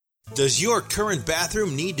Does your current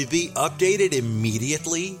bathroom need to be updated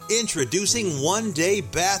immediately? Introducing One Day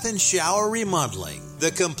Bath and Shower Remodeling, the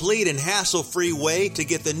complete and hassle-free way to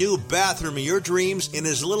get the new bathroom of your dreams in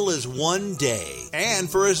as little as 1 day, and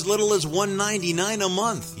for as little as $199 a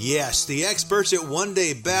month. Yes, the experts at One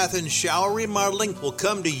Day Bath and Shower Remodeling will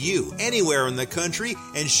come to you anywhere in the country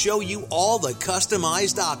and show you all the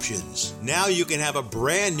customized options. Now you can have a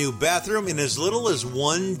brand new bathroom in as little as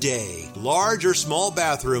 1 day. Large or small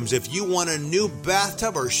bathrooms, if you want a new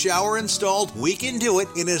bathtub or shower installed, we can do it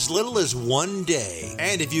in as little as 1 day.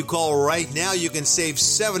 And if you call right now, you can save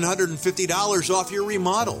 $750 off your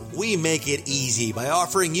remodel. We make it easy by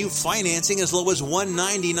offering you financing as low as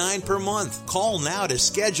 $199 per month. Call now to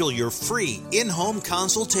schedule your free in-home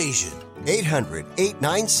consultation.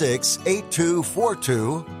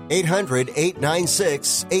 800-896-8242.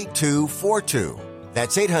 800-896-8242.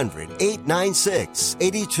 That's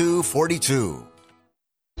 800-896-8242.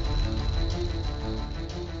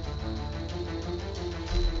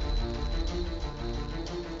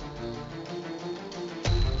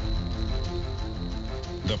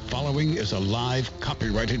 The following is a live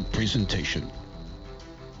copyrighted presentation.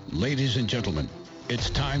 Ladies and gentlemen, it's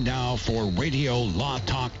time now for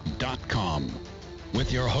RadioLawTalk.com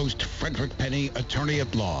with your host, Frederick Penny, attorney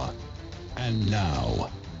at law. And now,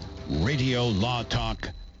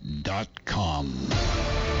 RadioLawTalk.com.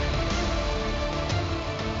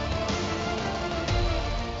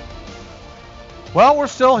 Well, we're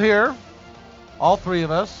still here, all three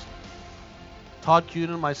of us. Todd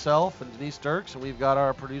Cunin, myself, and Denise Dirks, and we've got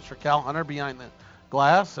our producer Cal Hunter behind the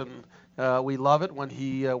glass, and we love it when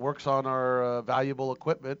he works on our valuable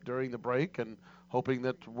equipment during the break, and hoping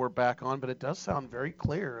that we're back on. But it does sound very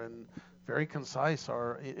clear and very concise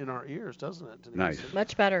in our ears, doesn't it, Denise? Nice.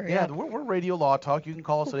 Much better, yeah. We're Radio Law Talk. You can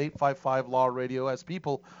call us at 855-LAW-RADIO. As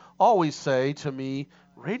people always say to me,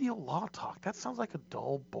 Radio Law Talk, that sounds like a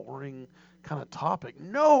dull, boring kind of topic.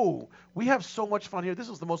 No, we have so much fun here. This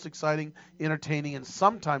is the most exciting, entertaining, and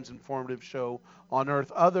sometimes informative show on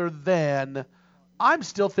earth, other than I'm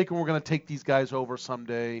still thinking we're going to take these guys over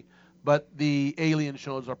someday, but the alien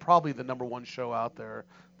shows are probably the number one show out there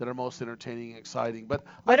that are most entertaining and exciting. But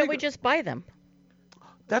why don't we just buy them?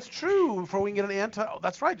 That's true. Before we can get an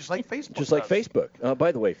that's right, just like Facebook. Just like Facebook.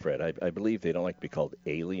 By the way, Fred, I believe they don't like to be called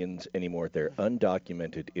aliens anymore. They're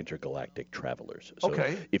undocumented intergalactic travelers. So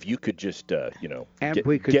okay. If you could just, and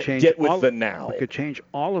we could change get with the now. We could change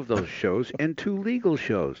all of those shows into legal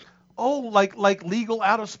shows. Oh, like legal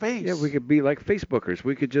out of space. Yeah, we could be like Facebookers.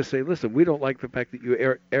 We could just say, listen, we don't like the fact that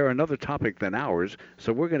you air another topic than ours,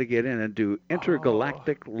 so we're going to get in and do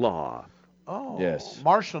intergalactic law. Oh, yes.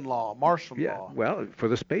 Martian law. Yeah, well, for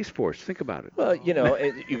the Space Force, think about it. Well,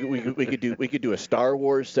 we could do a Star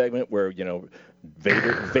Wars segment where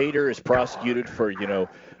Vader is prosecuted for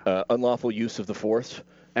unlawful use of the Force.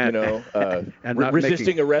 And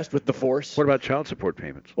resisting arrest with the Force. What about child support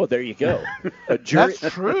payments? Well, there you go. That's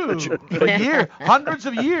true. Hundreds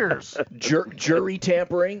of years. Jury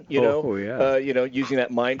tampering. Using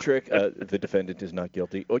that mind trick. The defendant is not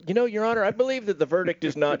guilty. Oh, Your Honor, I believe that the verdict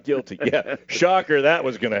is not guilty. Yeah, shocker, that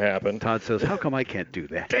was going to happen. Todd says, "How come I can't do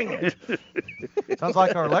that?" Dang it! Sounds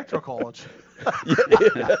like our electoral college.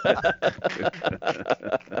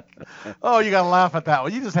 Oh, you got to laugh at that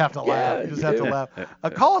one. You just have to laugh. You just have to laugh.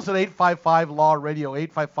 Call us at 855-LAW-RADIO,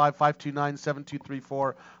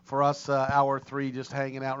 855-529-7234 for us, hour 3, just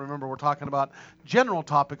hanging out. Remember, we're talking about general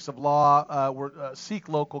topics of law. Seek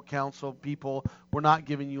local counsel, people. We're not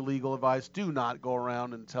giving you legal advice. Do not go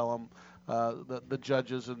around and tell them, the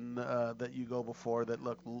judges and that you go before, that,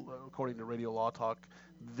 look, according to Radio Law Talk,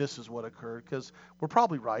 this is what occurred, because we're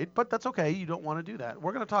probably right, but that's okay. You don't want to do that.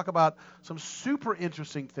 We're going to talk about some super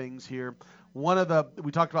interesting things here.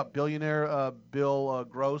 We talked about billionaire Bill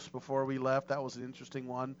Gross before we left. That was an interesting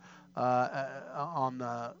one on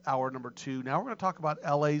hour number 2. Now we're going to talk about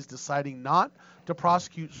LA's deciding not to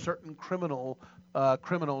prosecute certain criminals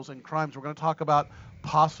and crimes. We're going to talk about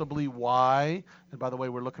possibly why. And by the way,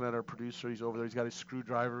 we're looking at our producer. He's over there. He's got his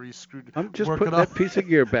screwdriver. I'm just putting that piece of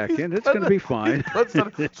gear back in. It's going to be fine.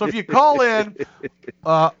 So if you call in,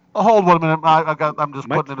 hold 1 minute. I'm just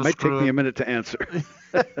putting in a screw. Might take me a minute to answer.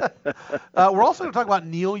 We're also going to talk about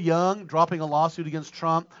Neil Young dropping a lawsuit against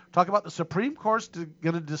Trump. Talk about the Supreme Court's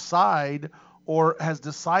going to decide or has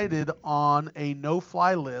decided on a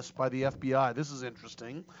no-fly list by the FBI. This is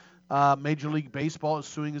interesting. Major League Baseball is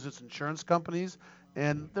suing its insurance companies.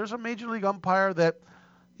 And there's a Major League umpire that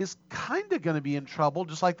is kind of going to be in trouble,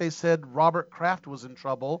 just like they said Robert Kraft was in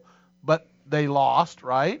trouble, but they lost,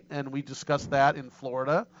 right? And we discussed that in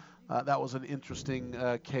Florida. That was an interesting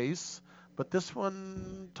case. But this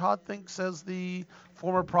one, Todd thinks, as the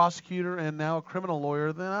former prosecutor and now a criminal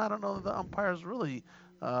lawyer, then I don't know that the umpire's really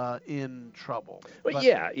in trouble. Well, But-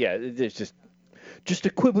 yeah, there's just a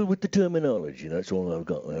quibble with the terminology. That's all I've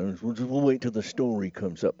got there. We'll wait till the story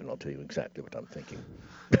comes up, and I'll tell you exactly what I'm thinking.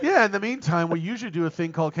 Yeah, in the meantime, we usually do a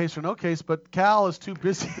thing called case or no case, but Cal is too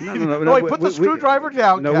busy. No. Wait, put the screwdriver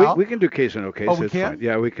down, No, Cal. we can do case or no case. Oh, we it's can? fine.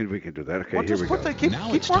 Yeah, we can do that. Okay, Well, here just we put go. the, keep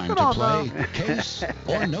Now it's time working to on play case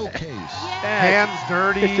or no case. hands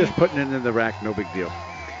dirty. It's just putting it in the rack, no big deal.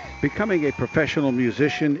 Becoming a professional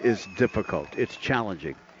musician is difficult. It's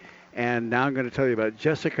challenging. And now I'm going to tell you about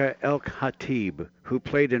Jessica El-Khatib, who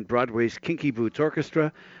played in Broadway's Kinky Boots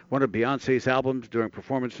Orchestra, one of Beyonce's albums during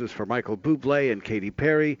performances for Michael Bublé and Katy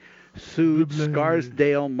Perry, sued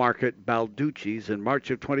Scarsdale Market Balducci's in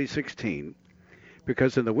March of 2016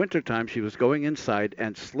 because in the wintertime she was going inside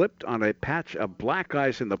and slipped on a patch of black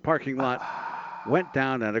ice in the parking lot, went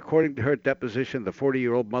down, and according to her deposition, the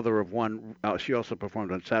 40-year-old mother of one, she also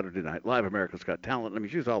performed on Saturday Night Live, America's Got Talent. I mean,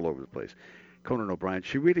 she's all over the place. Conan O'Brien,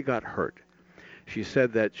 she really got hurt. She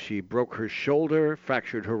said that she broke her shoulder,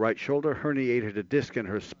 fractured her right shoulder, herniated a disc in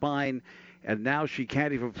her spine, and now she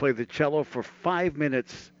can't even play the cello for 5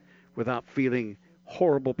 minutes without feeling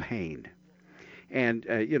horrible pain. And,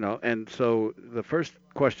 and so the first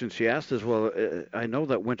question she asked is, well, I know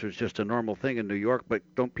that winter's just a normal thing in New York, but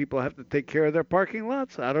don't people have to take care of their parking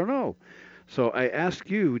lots? I don't know. So I ask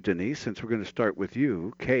you, Denise, since we're going to start with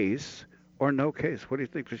you, case or no case? What do you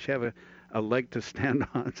think? Does she have a leg to stand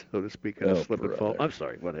on, so to speak, and a slip and fall? I'm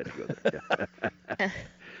sorry. What had to go there?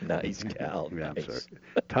 Nice, Cal. Yeah, I'm nice. sorry.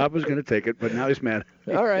 Todd was going to take it, but now he's mad.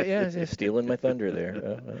 All right, yeah, stealing my thunder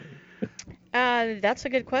there. That's a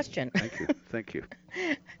good question. Thank you.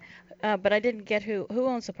 But I didn't get who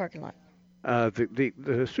owns the parking lot.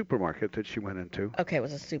 The supermarket that she went into. Okay, it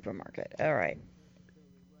was a supermarket. All right.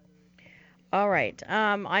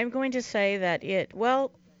 I'm going to say that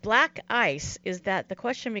black ice, the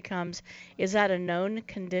question becomes, is that a known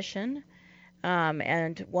condition?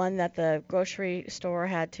 And one that the grocery store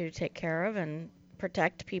had to take care of and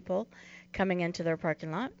protect people coming into their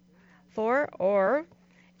parking lot for? Or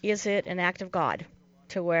is it an act of God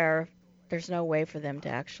to where there's no way for them to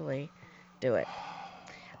actually do it?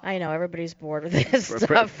 I know everybody's bored with this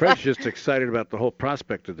stuff. Fred's just excited about the whole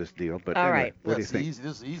prospect of this deal. But all anyway, right. What do you think? Easy.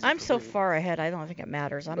 This is easy I'm for so me. far ahead, I don't think it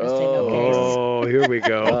matters. I'm going to say no case. Oh, here we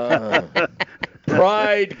go.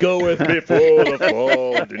 Pride goeth before the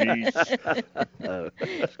fall, Denise.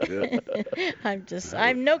 That's good.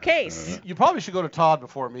 I'm no case. You probably should go to Todd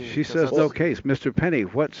before me. She 'cause says that's- no case. Mr. Penny,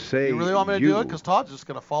 what say You really want me to do it? Because Todd's just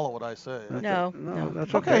going to follow what I say. No.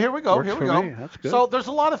 That's Okay, here we go. Works Here we for go. me. That's good. So there's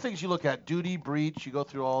a lot of things you look at. Duty, breach, you go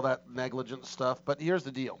through all that negligent stuff. But here's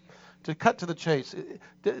the deal. To cut to the chase,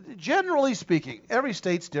 generally speaking, every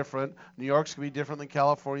state's different. New York's going to be different than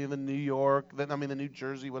California, than New York, than New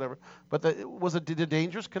Jersey, whatever. But did a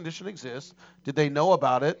dangerous condition exist? Did they know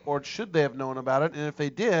about it, or should they have known about it? And if they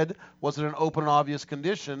did, was it an open and obvious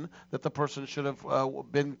condition that the person should have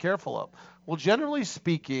been careful of? Well, generally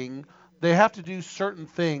speaking, they have to do certain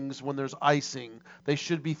things when there's icing. They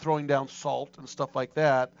should be throwing down salt and stuff like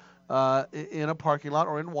that in a parking lot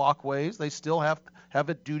or in walkways. They still have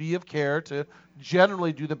a duty of care to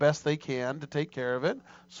generally do the best they can to take care of it.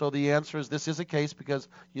 So the answer is this is a case because,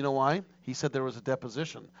 you know why? He said there was a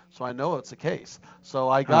deposition. So I know it's a case. So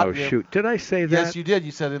I got Oh, shoot. Did I say that? Yes, you did.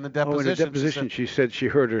 You said in the deposition. Oh, in the deposition, she said she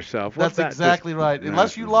hurt herself. That's Well, exactly right.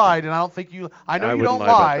 Unless you lied, and I don't think you. I know I you don't wouldn't lie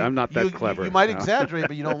about lie. that. I'm not that clever. You might No. exaggerate,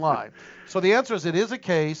 but you don't lie. So the answer is it is a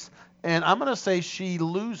case, and I'm going to say she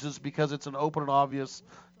loses because it's an open and obvious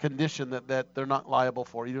condition that they're not liable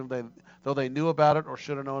for, even though they knew about it or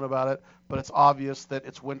should have known about it. But it's obvious that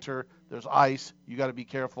it's winter. There's ice. You got to be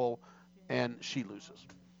careful, and she loses.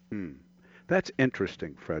 That's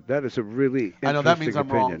interesting, Fred. That is a really interesting I know, that means I'm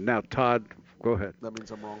opinion. wrong. Now, Todd, go ahead. That means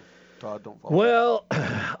I'm wrong. Todd, don't follow. Well,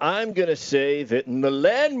 I'm going to say that in the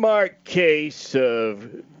landmark case of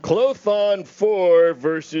Clothon 4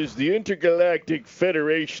 versus the Intergalactic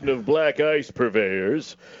Federation of Black Ice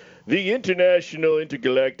Purveyors, the International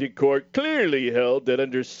Intergalactic Court clearly held that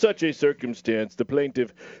under such a circumstance, the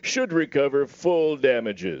plaintiff should recover full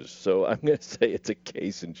damages. So I'm going to say it's a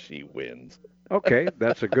case and she wins. Okay,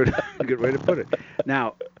 that's a good way to put it.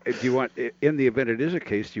 Now, do you want, in the event it is a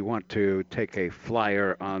case, do you want to take a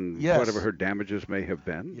flyer on Yes. whatever her damages may have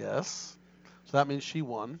been? Yes. So that means she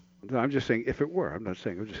won. No, I'm just saying if it were. I'm not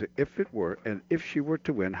saying. I'm just saying if it were, and if she were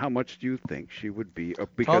to win, how much do you think she would be?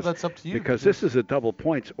 Because that's up to you. Because this is a double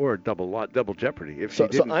points or a double jeopardy. If she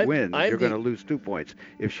didn't win, you're going to lose 2 points.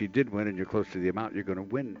 If she did win and you're close to the amount, you're going to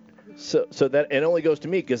win. So that it only goes to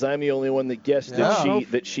me because I'm the only one that guessed that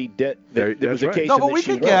there was a case. No, but we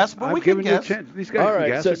can guess. But we can guess. These guys all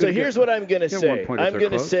right. Guess. So here's what I'm going to say. I'm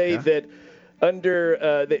going to say that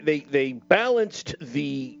under they balanced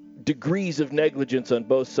the degrees of negligence on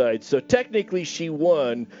both sides. So technically she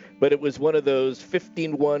won, but it was one of those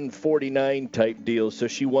 15-1-49 type deals. So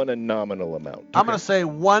she won a nominal amount. I'm going to say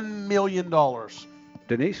 $1 million.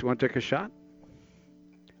 Denise, you want to take a shot?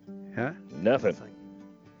 Yeah. Nothing.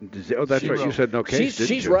 Oh, that's right. You said no case.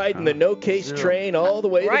 She's riding the no case train all the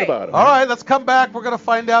way to the bottom. All right, let's come back. We're going to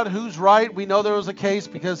find out who's right. We know there was a case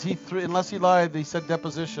because unless he lied, he said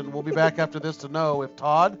deposition. We'll be back after this to know if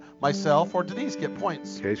Todd, myself, or Denise get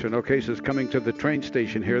points. Case or no case is coming to the train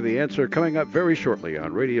station here. The answer coming up very shortly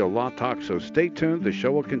on Radio Law Talk. So stay tuned. The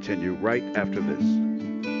show will continue right after this.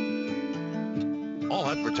 All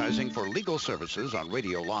advertising for legal services on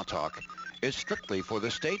Radio Law Talk is strictly for the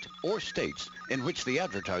state or states in which the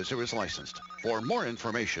advertiser is licensed. For more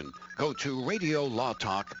information, go to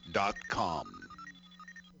radiolawtalk.com.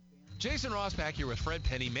 Jason Rosbach here with Fred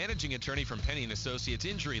Penny, managing attorney from Penny & Associates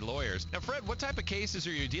Injury Lawyers. Now, Fred, what type of cases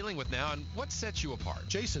are you dealing with now, and what sets you apart?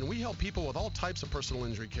 Jason, we help people with all types of personal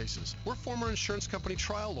injury cases. We're former insurance company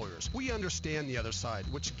trial lawyers. We understand the other side,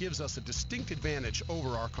 which gives us a distinct advantage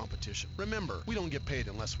over our competition. Remember, we don't get paid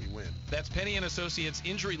unless we win. That's Penny & Associates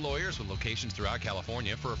Injury Lawyers with locations throughout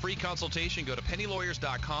California. For a free consultation, go to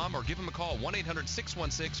pennylawyers.com or give them a call,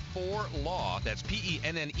 1-800-616-4LAW. That's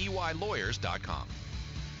PENNEY lawyers.com.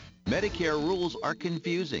 Medicare rules are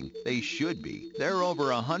confusing. They should be. There are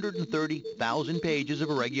over 130,000 pages of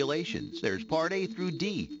regulations. There's Part A through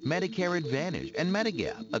D, Medicare Advantage, and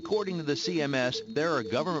Medigap. According to the CMS, there are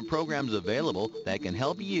government programs available that can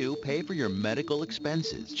help you pay for your medical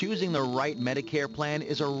expenses. Choosing the right Medicare plan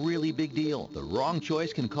is a really big deal. The wrong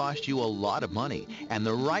choice can cost you a lot of money, and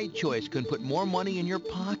the right choice can put more money in your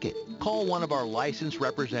pocket. Call one of our licensed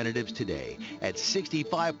representatives today. At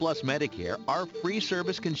 65 Plus Medicare, our free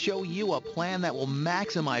service can show you a plan that will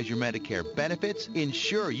maximize your Medicare benefits,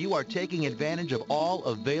 ensure you are taking advantage of all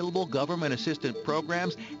available government assistance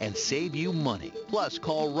programs, and save you money. Plus,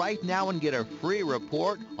 call right now and get a free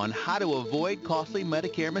report on how to avoid costly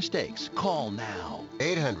Medicare mistakes. Call now.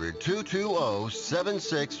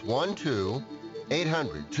 800-220-7612.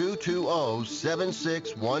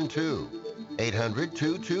 800-220-7612.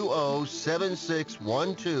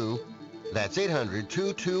 800-220-7612. That's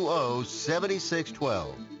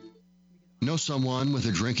 800-220-7612. Know someone with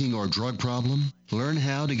a drinking or drug problem? Learn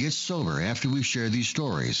how to get sober after we share these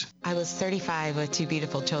stories. I was 35 with 2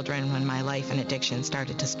 beautiful children when my life and addiction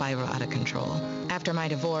started to spiral out of control. After my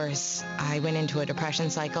divorce, I went into a depression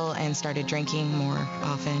cycle and started drinking more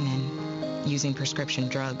often and using prescription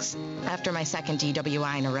drugs. After my second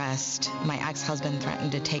DWI and arrest, my ex-husband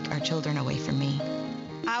threatened to take our children away from me.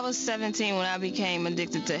 I was 17 when I became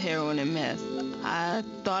addicted to heroin and meth. I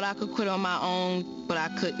thought I could quit on my own, but I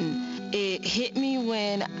couldn't. It hit me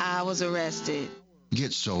when I was arrested.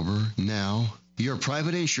 Get sober now. Your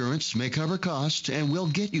private insurance may cover costs and we'll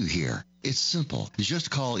get you here. It's simple.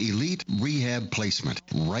 Just call Elite Rehab Placement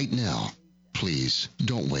right now. Please,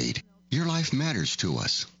 don't wait. Your life matters to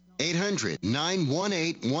us.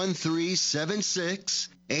 800-918-1376.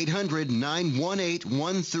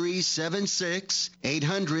 800-918-1376.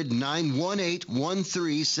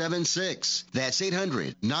 800-918-1376. That's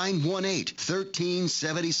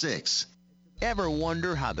 800-918-1376. Ever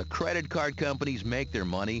wonder how the credit card companies make their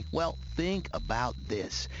money? Well, think about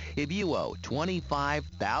this. If you owe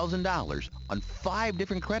 $25,000 on 5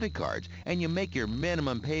 different credit cards and you make your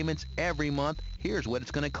minimum payments every month, here's what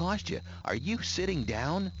it's going to cost you. Are you sitting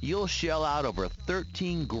down? You'll shell out over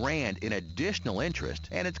 $13,000 in additional interest,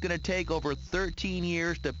 and it's going to take over 13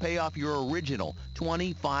 years to pay off your original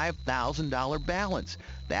 $25,000 balance.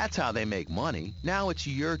 That's how they make money. Now it's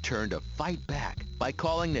your turn to fight back by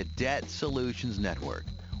calling the Debt Solutions Network.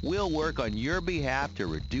 We'll work on your behalf to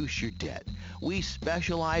reduce your debt. We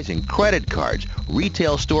specialize in credit cards,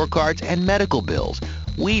 retail store cards, and medical bills.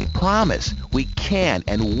 We promise we can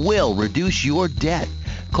and will reduce your debt.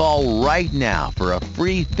 Call right now for a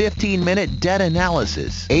free 15-minute debt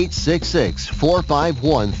analysis.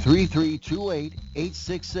 866-451-3328.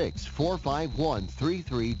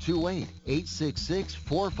 866-451-3328.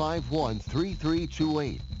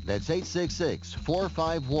 866-451-3328. That's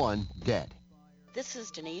 866-451-DEBT. This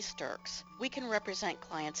is Denise Dirks. We can represent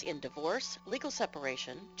clients in divorce, legal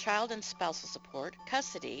separation, child and spousal support,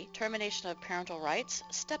 custody, termination of parental rights,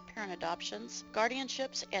 step-parent adoptions,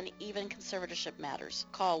 guardianships, and even conservatorship matters.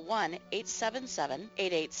 Call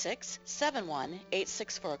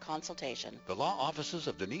 1-877-886-7186 for a consultation. The law offices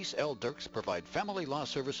of Denise L. Dirks provide family law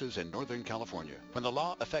services in Northern California. When the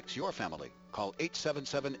law affects your family, call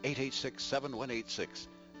 877-886-7186.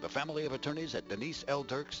 The family of attorneys at Denise L.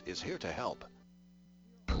 Dirks is here to help.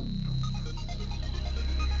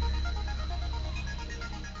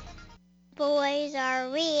 Boys are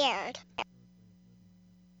weird.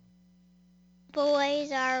 Boys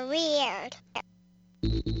are weird.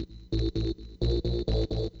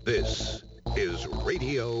 This is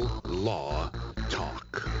Radio Law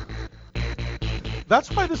Talk.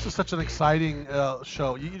 That's why this is such an exciting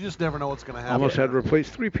show. You just never know what's going to happen. Almost had to replace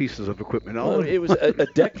 3 pieces of equipment. Well, it was a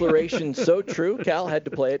declaration so true, Cal had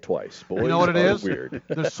to play it twice. Boys, you know what it is? Weird.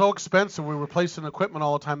 They're so expensive. We're replacing equipment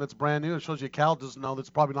all the time that's brand new. It shows you Cal doesn't know that's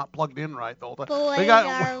probably not plugged in right the whole time. Boys we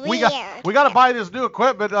are got to buy this new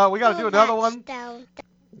equipment. We got to do another one.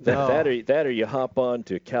 That or you hop on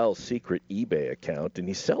to Cal's secret eBay account, and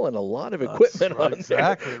he's selling a lot of equipment on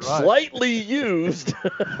there, slightly used.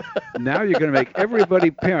 Now you're going to make everybody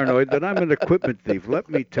paranoid that I'm an equipment thief. Let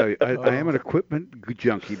me tell you, I am an equipment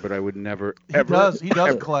junkie, but I would never, ever. He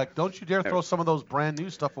does collect. Don't you dare throw some of those brand new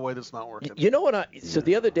stuff away that's not working. You know what? So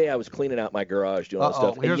the other day I was cleaning out my garage doing all this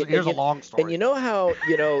stuff. Here's a long story. And you know how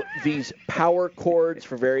these power cords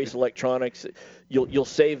for various electronics. You'll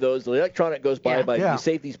save those. The electronic goes by, you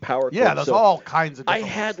save these power cords. Yeah, there's all kinds of different I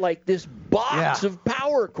had like this box of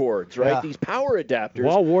power cords, right? Yeah. These power adapters.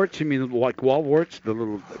 Wall warts? You mean like wall warts, the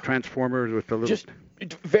little transformers with the little... Just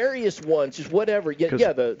various ones, just whatever.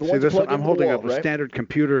 Yeah, the ones this, plug I'm into holding the up wall, a right? standard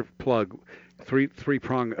computer plug,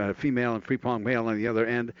 three-prong female and three-prong male on the other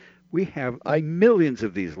end. We have millions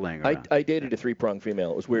of these laying around. I dated a 3-prong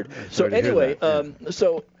female. It was weird. So Sorry to hear anyway, that,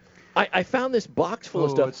 so... I found this box full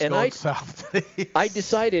of stuff, and I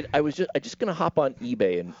decided I just gonna hop on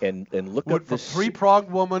eBay and look up this 3-pronged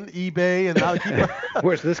woman, eBay, and how to keep.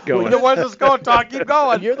 Where's this going? Where's this going, Tom? Keep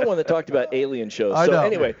going. You're the one that talked about alien shows. I so know.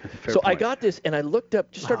 Anyway, Fair so point. I got this, and I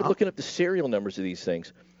started looking up the serial numbers of these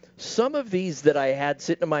things. Some of these that I had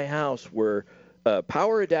sitting in my house were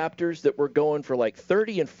power adapters that were going for like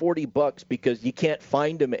 $30 and $40 because you can't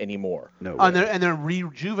find them anymore. No. And they're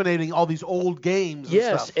rejuvenating all these old games.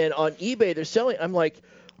 Yes, stuff. and on eBay they're selling. I'm like,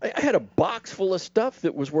 I had a box full of stuff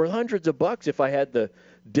that was worth hundreds of bucks if I had the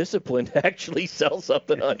discipline to actually sell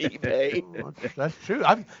something on eBay. That's true.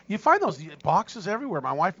 You find those boxes everywhere.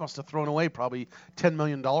 My wife must have thrown away probably $10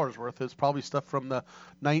 million worth. It's probably stuff from the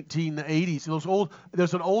 1980s.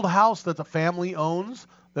 There's an old house that the family owns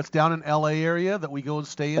that's down in L.A. area that we go and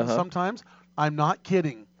stay in sometimes. I'm not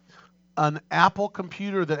kidding. An Apple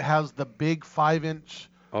computer that has the big 5-inch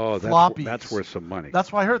floppies. That's worth some money. That's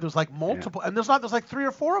what I heard. There's like multiple, and there's like 3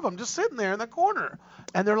 or 4 of them just sitting there in the corner,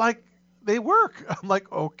 and they're like, they work. I'm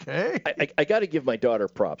like, okay. I got to give my daughter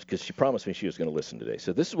props because she promised me she was going to listen today.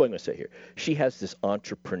 So this is what I'm going to say here. She has this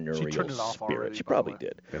entrepreneurial spirit. Already, she probably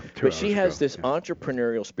did. Yeah, but she has this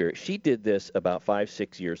entrepreneurial spirit. She did this about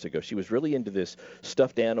 5-6 years ago. She was really into this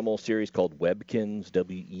stuffed animal series called Webkinz,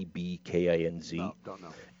 Webkinz. No, don't know.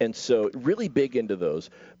 And so really big into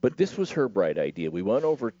those. But this was her bright idea. We went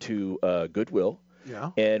over to Goodwill.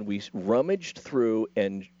 Yeah. And we rummaged through,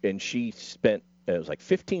 and she spent, it was like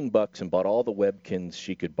 $15 and bought all the Webkinz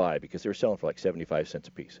she could buy because they were selling for like 75 cents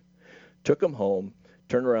a piece. Took them home,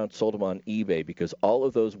 turned around, sold them on eBay because all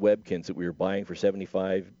of those Webkinz that we were buying for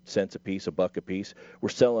 75 cents a piece, $1 a piece, were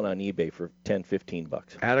selling on eBay for $10,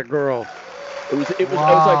 $15. Atta girl. It was. I was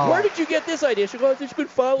like, where did you get this idea? She goes, I've just been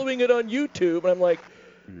following it on YouTube. And I'm like,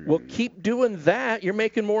 well, keep doing that. You're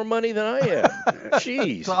making more money than I am.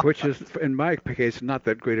 Jeez. Which is, in my case, not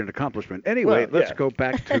that great an accomplishment. Anyway, let's go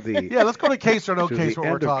back to the... let's go to case or no case, what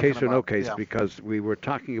we're talking about. Case or no case, because we were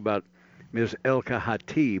talking about Ms. Elka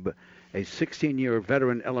Hatib, a 16-year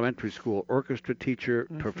veteran elementary school orchestra teacher,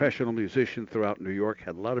 professional musician throughout New York,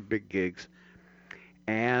 had a lot of big gigs,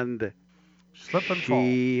 and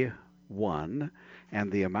she won, and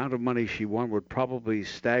the amount of money she won would probably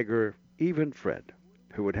stagger even Fred,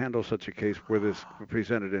 who would handle such a case were this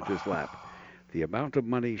presented in his lap. The amount of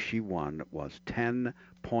money she won was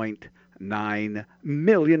 $10.9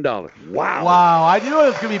 million. Wow. Wow, I knew it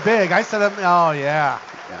was going to be big. I said, oh, yeah.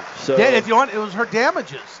 So, if you want, it was her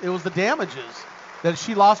damages. It was the damages that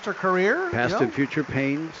she lost her career. Past and future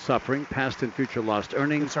pain, suffering, past and future lost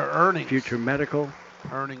earnings. It's her earnings. Future medical.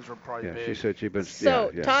 Earnings were probably big. She said she'd been...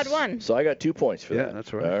 So, Todd won. So I got 2 points for that. Yeah,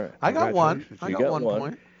 that's right. All right. I got one. I got 1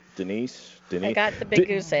 point. Denise. I got the big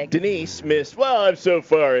goose egg. Denise missed. Well, I'm so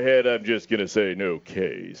far ahead, I'm just going to say no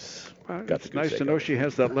case. Well, it's nice to know she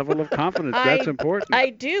has that level of confidence. That's important. I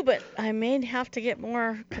do, but I may have to get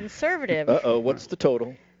more conservative. Uh-oh, what's the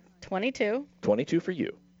total? 22. 22 for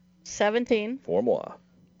you. 17. For moi.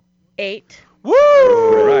 8. Woo!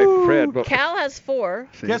 Right, Fred. Well, Cal has 4.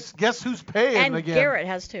 Guess who's paying and again? Garrett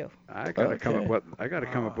has 2. I gotta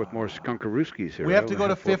come up with more skunkarooskies here. We have to go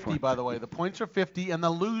to 50, by the way. The points are 50, and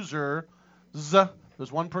the loser,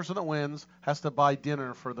 there's one person that wins, has to buy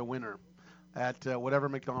dinner for the winner at whatever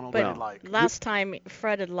McDonald's they like. Last time,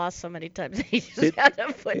 Fred had lost so many times he just had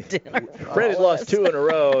to put dinner. Fred had lost 2 in a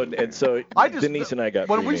row, and so Denise and I got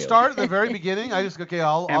when free we meals. start at the very beginning, I just go, okay,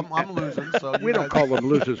 I'm losing. So we don't call them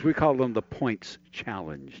losers. We call them the points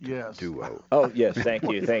challenged duo. Oh, yes. Thank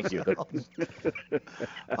you.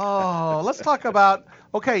 Oh, let's talk about,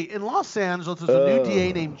 in Los Angeles, there's a new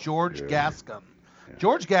DA named George Gascon. Yeah.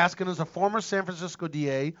 George Gascon is a former San Francisco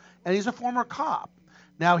DA, and he's a former cop.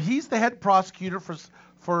 Now, he's the head prosecutor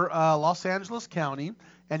for Los Angeles County,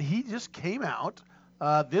 and he just came out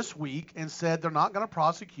this week and said they're not going to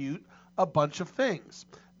prosecute a bunch of things.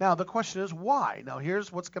 Now, the question is why? Now,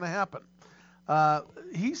 here's what's going to happen.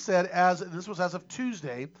 He said, this was as of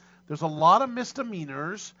Tuesday, there's a lot of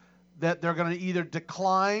misdemeanors that they're going to either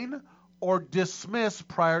decline or dismiss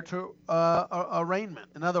prior to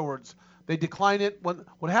arraignment. In other words, they decline it.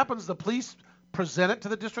 What happens, the police present it to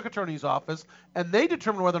the district attorney's office, and they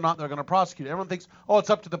determine whether or not they're going to prosecute. Everyone thinks, it's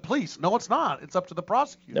up to the police. No, it's not. It's up to the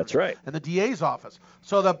prosecutor. That's right. And the DA's office.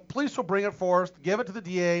 So the police will bring it forth, give it to the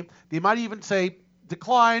DA. They might even say,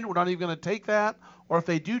 decline, we're not even going to take that. Or if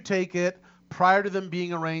they do take it, prior to them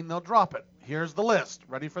being arraigned, they'll drop it. Here's the list.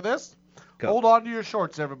 Ready for this? Go. Hold on to your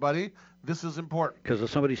shorts, everybody. This is important. Because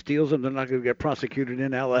if somebody steals them, they're not going to get prosecuted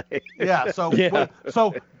in L.A. Yeah, so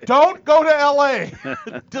don't go to L.A.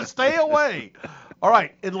 Just stay away. All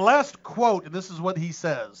right, unless, quote, and this is what he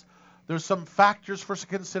says, there's some factors for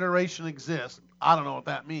consideration exist. I don't know what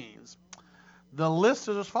that means. The list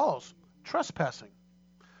is as follows. Trespassing.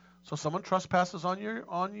 So someone trespasses on you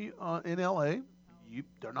in L.A.,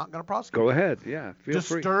 they're not going to prosecute. Go ahead, yeah. Feel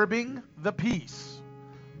Disturbing free. the peace.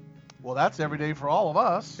 Well, that's every day for all of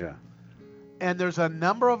us. Yeah. And there's a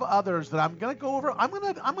number of others that I'm going to go over. I'm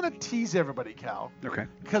going to tease everybody, Cal. Okay.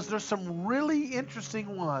 Because there's some really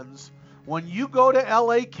interesting ones. When you go to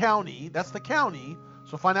L.A. County, that's the county,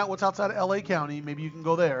 so find out what's outside of L.A. County. Maybe you can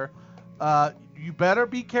go there. You better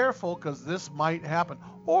be careful because this might happen.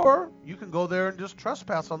 Or you can go there and just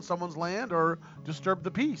trespass on someone's land or disturb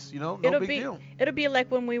the peace. No big deal. It'll be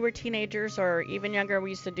like when we were teenagers or even younger.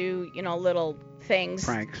 We used to do, little things.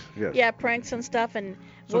 Pranks. Yes. Yeah, pranks and stuff, and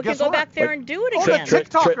so we can go back there and do it again. The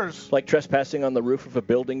TikTokers. Like trespassing on the roof of a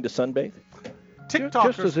building to sunbathe? TikTokers.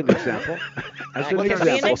 Just as an example. That could be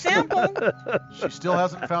an example. She still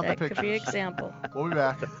hasn't found the picture. That could be an example. We'll be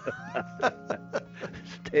back.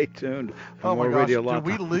 Stay tuned. Oh my gosh. Radio Law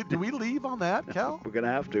Talk. Do we leave on that, Cal? We're going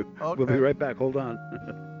to have to. Okay. We'll be right back. Hold on.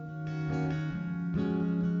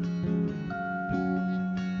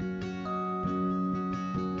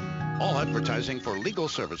 All advertising for legal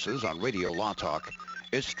services on Radio Law Talk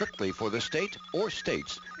is strictly for the state or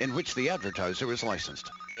states in which the advertiser is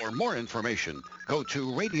licensed. For more information, go to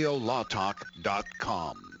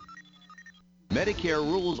radiolawtalk.com. Medicare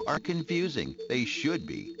rules are confusing. They should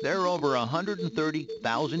be. There are over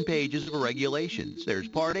 130,000 pages of regulations. There's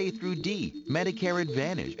Part A through D, Medicare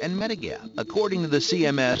Advantage, and Medigap. According to the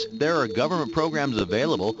CMS, there are government programs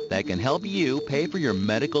available that can help you pay for your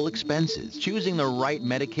medical expenses. Choosing the right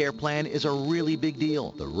Medicare plan is a really big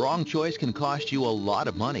deal. The wrong choice can cost you a lot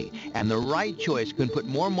of money, and the right choice can put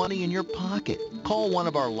more money in your pocket. Call one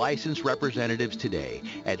of our licensed representatives today.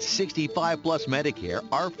 At 65 Plus Medicare,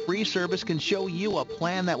 our free service can show you a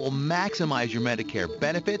plan that will maximize your Medicare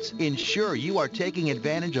benefits, ensure you are taking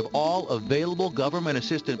advantage of all available government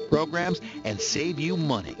assistance programs, and save you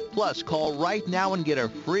money. Plus, call right now and get a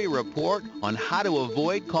free report on how to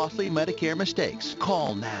avoid costly Medicare mistakes.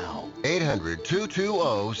 Call now.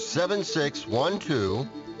 800-220-7612.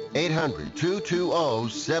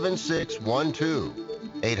 800-220-7612.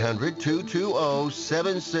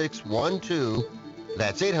 800-220-7612.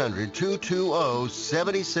 That's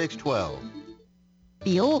 800-220-7612.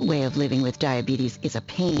 The old way of living with diabetes is a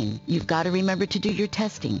pain. You've got to remember to do your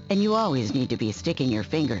testing, and you always need to be sticking your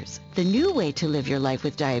fingers. The new way to live your life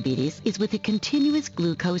with diabetes is with a continuous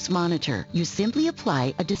glucose monitor. You simply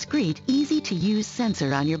apply a discreet, easy-to-use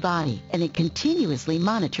sensor on your body, and it continuously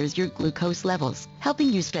monitors your glucose levels,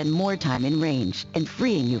 helping you spend more time in range and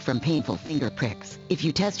freeing you from painful finger pricks. If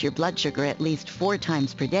you test your blood sugar at least 4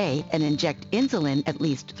 times per day and inject insulin at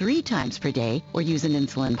least 3 times per day, or use an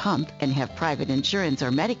insulin pump and have private insurance or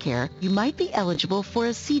Medicare, you might be eligible for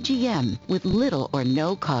a CGM with little or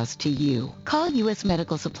no cost to you. Call U.S.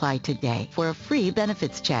 Medical Supply today for a free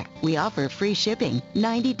benefits check. We offer free shipping,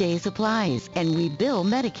 90-day supplies, and we bill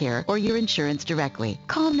Medicare or your insurance directly.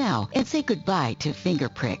 Call now and say goodbye to finger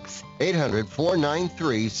pricks.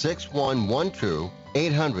 800-493-6112.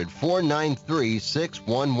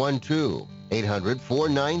 800-493-6112.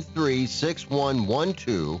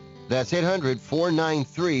 800-493-6112. That's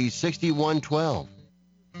 800-493-6112.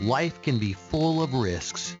 Life can be full of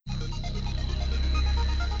risks.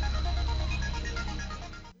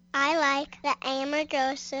 I like the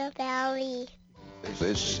Amargosa Valley.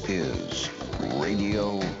 This is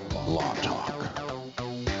Radio Law Talk.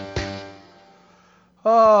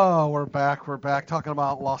 Oh, we're back. We're back talking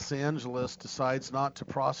about Los Angeles decides not to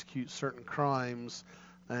prosecute certain crimes,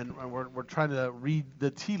 and we're trying to read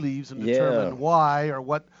the tea leaves and determine why or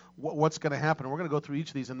what's going to happen. We're going to go through each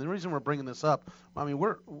of these, and the reason we're bringing this up, I mean,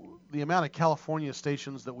 the amount of California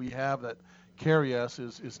stations that we have that carry us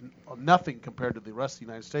is nothing compared to the rest of the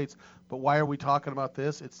United States. But why are we talking about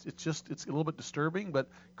this? It's a little bit disturbing, but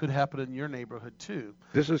could happen in your neighborhood too.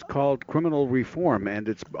 This is called criminal reform, and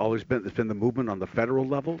it's been the movement on the federal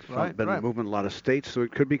level. It's been the movement in a lot of states, so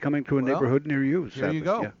it could be coming to a neighborhood near you. Here you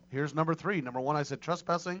go. Yeah. Here's number 3. Number 1, I said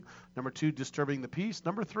trespassing. Number 2, disturbing the peace.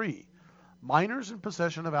 Number 3, minors in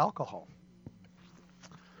possession of alcohol.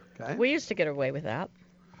 Okay. We used to get away with that.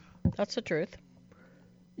 That's the truth.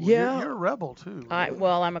 Well, you're a rebel too.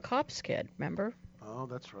 Well, I'm a cop's kid. Remember? Oh,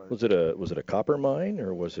 that's right. Was it a copper mine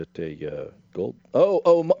or was it a gold?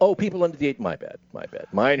 Oh, people under the age. My bad.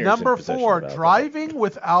 Minors. Number in possession 4, of alcohol. driving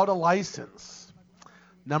without a license.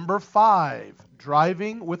 Number 5,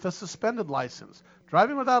 driving with a suspended license.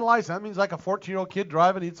 Driving without a license, that means like a 14-year-old kid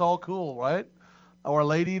driving, it's all cool, right? Or a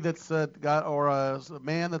lady that's or a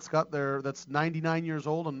man that's 99 years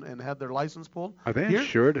old and had their license pulled. Are they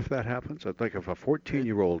insured if that happens? Like if a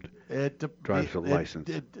 14-year-old drives a license?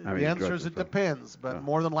 The answer is it depends, but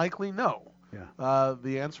more than likely, no. Yeah.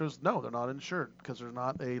 The answer is no, they're not insured because they're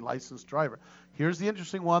not a licensed driver. Here's the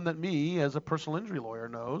interesting one that me, as a personal injury lawyer,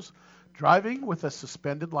 knows. Driving with a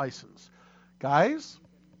suspended license. Guys,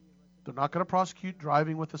 they're not going to prosecute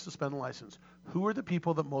driving with a suspended license. Who are the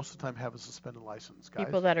people that most of the time have a suspended license, guys?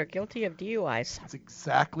 People that are guilty of DUIs. That's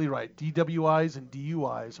exactly right. DWIs and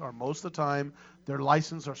DUIs are most of the time their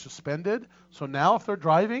license are suspended. So now if they're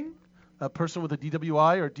driving, a person with a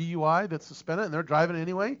DWI or DUI that's suspended and they're driving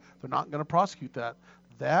anyway, they're not going to prosecute that.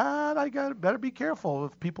 Better be careful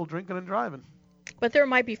with people drinking and driving. But there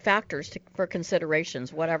might be factors for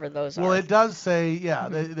considerations, whatever those are. Well, it does say,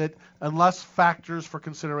 that unless factors for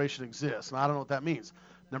consideration exist. And I don't know what that means.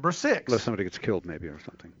 Number 6. Unless somebody gets killed, maybe, or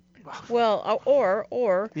something. Well,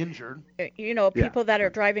 or injured. People that are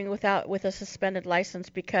driving with a suspended license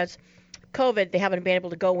because COVID, they haven't been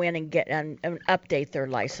able to go in and get and update their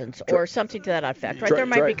license or something to that effect. Right? There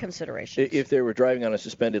might be considerations. If they were driving on a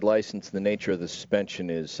suspended license, the nature of the suspension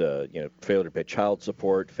is, failure to pay child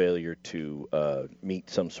support, failure to meet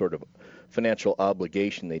some sort of financial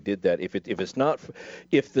obligation. They did that. If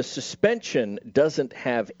the suspension doesn't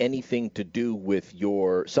have anything to do with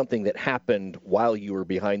something that happened while you were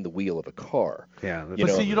behind the wheel of a car. Yeah.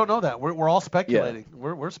 See, you don't know that. We're all speculating.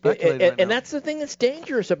 Yeah. We're speculating. And that's the thing that's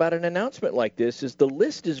dangerous about an announcement like this is the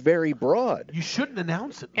list is very broad. You shouldn't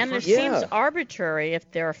announce it. And it seems arbitrary if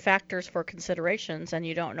there are factors for considerations and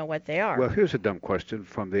you don't know what they are. Well, here's a dumb question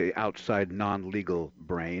from the outside non-legal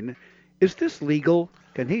brain. Is this legal?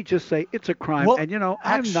 Can he just say it's a crime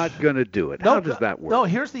I'm not going to do it? How does that work? No,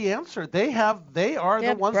 here's the answer. They are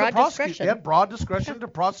the ones that prosecute. They have broad discretion to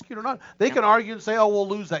prosecute or not. They can argue and say, "Oh, we'll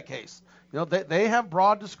lose that case." They have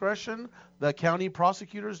broad discretion. The county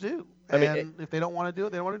prosecutors do. And if they don't want to do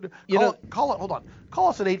it, they don't want to do it. Call it. Hold on. Call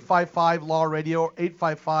us at 855 Law Radio,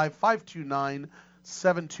 855-529.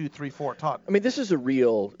 7234. Todd. I mean, this is a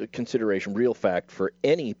real consideration, real fact for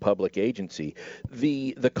any public agency.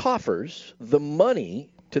 The coffers, the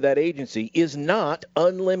money to that agency is not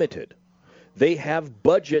unlimited. They have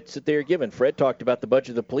budgets that they are given. Fred talked about the budget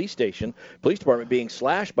of the police department being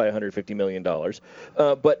slashed by $150 million.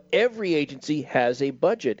 But every agency has a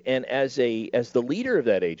budget, and as the leader of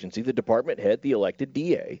that agency, the department head, the elected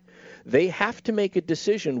DA, they have to make a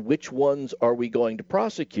decision which ones are we going to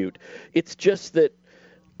prosecute. It's just that,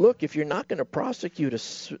 look, if you're not going to prosecute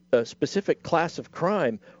a specific class of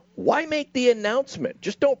crime, why make the announcement?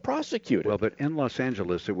 Just don't prosecute it. Well, but in Los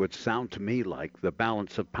Angeles, it would sound to me like the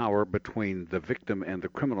balance of power between the victim and the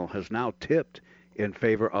criminal has now tipped in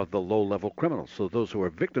favor of the low-level criminals. So those who are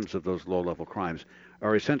victims of those low-level crimes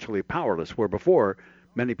are essentially powerless, where before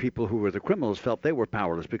many people who were the criminals felt they were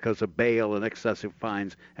powerless because of bail and excessive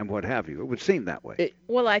fines and what have you. It would seem that way.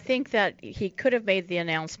 Well, I think that he could have made the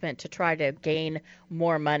announcement to try to gain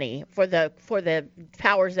more money for the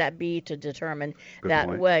powers that be to determine Good that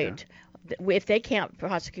point, if they can't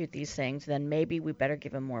prosecute these things, then maybe we better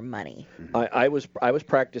give them more money. I was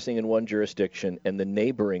practicing in one jurisdiction, and the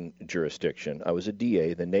neighboring jurisdiction, I was a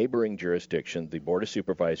DA, the neighboring jurisdiction, the Board of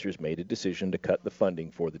Supervisors made a decision to cut the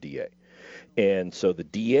funding for the DA. And so the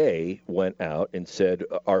DA went out and said,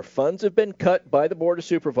 our funds have been cut by the Board of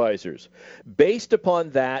Supervisors. Based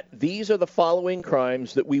upon that, these are the following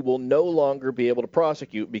crimes that we will no longer be able to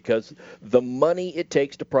prosecute because the money it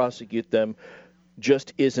takes to prosecute them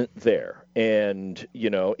just isn't there. And,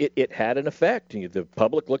 it had an effect. The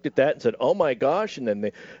public looked at that and said, oh, my gosh, and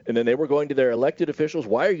then they were going to their elected officials,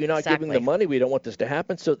 why are you not giving the money? We don't want this to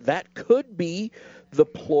happen. So that could be the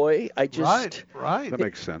ploy. Right. That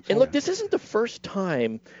makes sense. And look, this isn't the first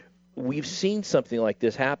time we've seen something like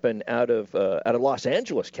this happen out of Los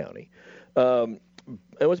Angeles County.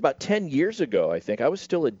 It was about 10 years ago, I think. I was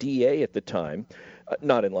still a DA at the time.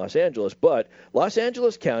 Not in Los Angeles, but Los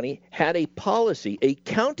Angeles County had a policy, a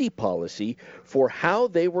county policy, for how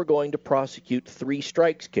they were going to prosecute 3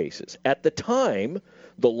 strikes cases. At the time,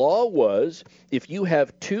 the law was if you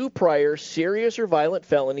have 2 prior serious or violent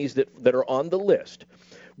felonies that are on the list,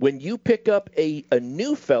 when you pick up a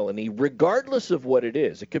new felony, regardless of what it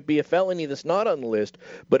is, it could be a felony that's not on the list,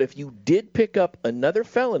 but if you did pick up another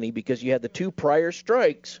felony because you had the 2 prior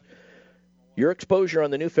strikes, your exposure on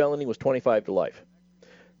the new felony was 25 to life.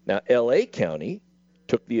 Now, L.A. County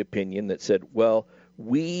took the opinion that said, well,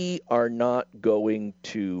 we are not going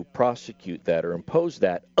to prosecute that or impose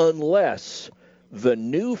that unless the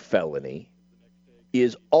new felony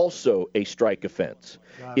is also a strike offense.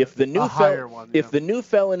 If the new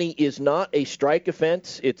felony is not a strike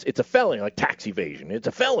offense, it's a felony, like tax evasion. It's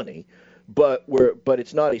a felony, but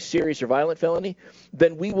it's not a serious or violent felony,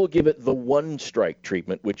 then we will give it the 1 strike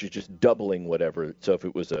treatment, which is just doubling whatever. So if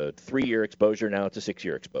it was a 3-year exposure, now it's a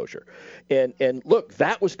 6-year exposure. And look,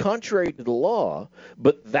 that was contrary to the law,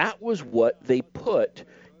 but that was what they put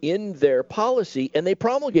in their policy, and they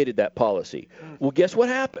promulgated that policy. Well, guess what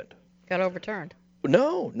happened? Got overturned.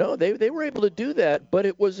 No, they were able to do that, but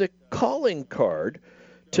it was a calling card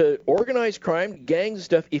to organized crime, gangs and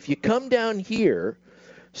stuff. If you come down here,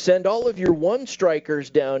 send all of your 1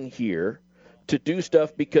 strikers down here to do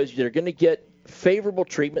stuff because they're going to get favorable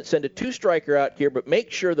treatment. Send a 2 striker out here, but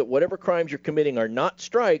make sure that whatever crimes you're committing are not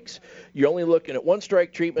strikes. You're only looking at 1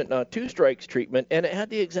 strike treatment, not 2 strikes treatment, and it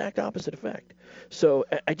had the exact opposite effect. So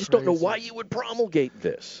I just don't know why you would promulgate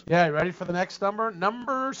this. Yeah, you ready for the next number?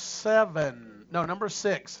 Number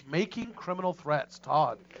 6, making criminal threats.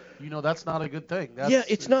 Todd, that's not a good thing.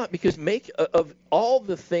 It's not, because of all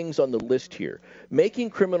the things on the list here, making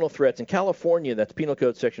criminal threats in California, that's Penal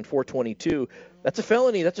Code Section 422, that's a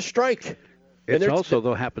felony, that's a strike. It also,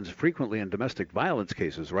 though, happens frequently in domestic violence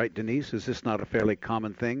cases, right, Denise? Is this not a fairly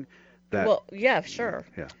common thing? Well, yeah, sure.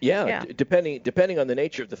 Yeah. Depending on the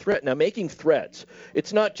nature of the threat. Now, making threats,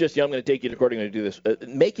 it's not just, I'm going to take you to court, I'm going to do this.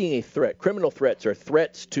 Making a threat, criminal threats are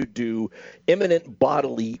threats to do imminent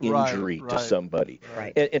bodily injury to somebody.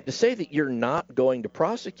 Right. And to say that you're not going to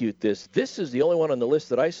prosecute this is the only one on the list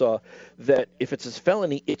that I saw that if it's a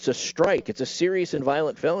felony, it's a strike. It's a serious and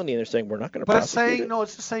violent felony, and they're saying we're not going to prosecute it. No,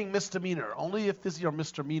 it's just saying misdemeanor. Only if these are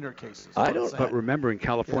misdemeanor cases. But remember, in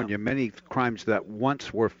California, many crimes that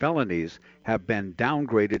once were felonies have been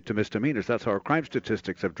downgraded to misdemeanors. That's how our crime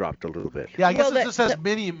statistics have dropped a little bit. Yeah, I guess it just says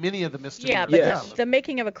many of the misdemeanors. Yeah, but the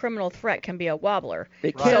making of a criminal threat can be a wobbler.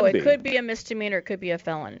 It could be a misdemeanor, it could be a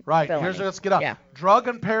felon. Right. Felony. Let's get up. Yeah. Drug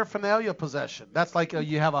and paraphernalia possession. That's like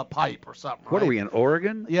you have a pipe or something. What are we in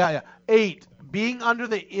Oregon? Yeah. 8, being under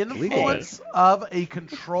the influence of a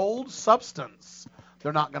controlled substance.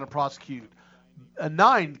 They're not going to prosecute.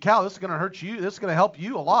 9, Cal, this is going to hurt you. This is going to help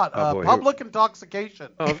you a lot. Public intoxication.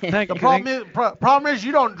 Oh, the problem is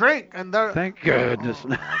you don't drink, and thank goodness.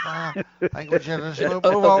 Move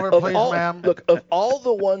over, please, ma'am. Look, of all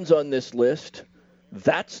the ones on this list,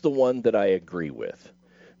 That's the one that I agree with.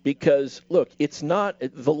 Because, look, it's not,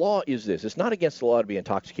 the law is this. It's not against the law to be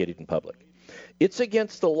intoxicated in public. It's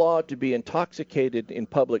against the law to be intoxicated in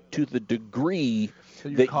public to the degree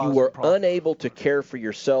that you are unable to care for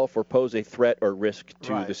yourself or pose a threat or risk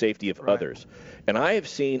to the safety of others. And I have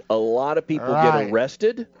seen a lot of people get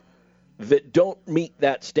arrested that don't meet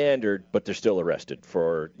that standard, but they're still arrested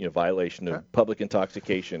for violation of public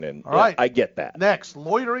intoxication. And I get that. Next,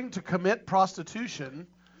 loitering to commit prostitution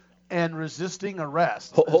and resisting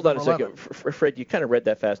arrest. Hold on a second. Fred, you kind of read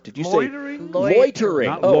that fast. Did you loitering? say loitering?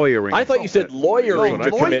 Not lawyering. I thought you said lawyering to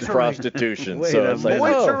commit prostitution.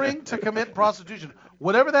 Loitering to commit prostitution.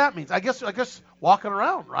 Whatever that means. I guess walking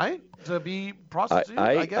around, right? To be prostitute,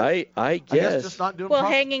 I guess. I guess just not doing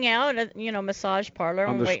hanging out at massage parlor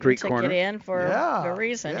on and the waiting street to corner. get in for a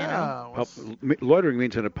reason, Loitering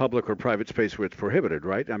means in a public or private space where it's prohibited,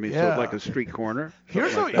 right? I mean, so like a street corner.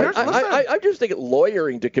 I'm just thinking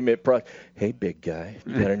lawyering to commit Hey, big guy,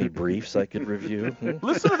 you got any briefs I could review?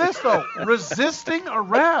 Listen to this, though. Resisting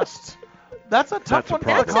arrest. That's a tough one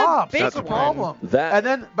for the cops. That's a problem.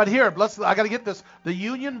 But here, I got to get this. The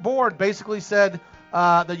union board basically said,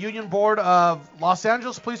 the union board of Los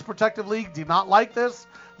Angeles Police Protective League did not like this.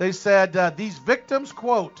 They said these victims,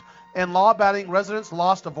 quote, and law-abiding residents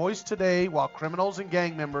lost a voice today while criminals and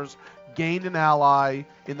gang members gained an ally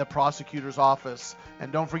in the prosecutor's office.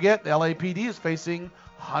 And don't forget, the LAPD is facing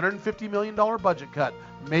 $150 million budget cut.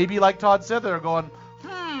 Maybe, like Todd said, they're going,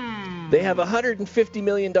 They have a $150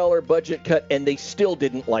 million budget cut, and they still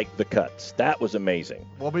didn't like the cuts. That was amazing.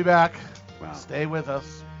 We'll be back. Wow. Stay with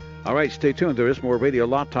us. All right, stay tuned. There is more Radio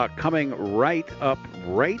Law Talk coming right up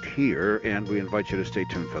right here, and we invite you to stay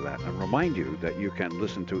tuned for that. And remind you that you can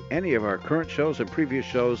listen to any of our current shows and previous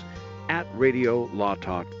shows at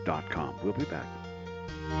radiolawtalk.com. We'll be back.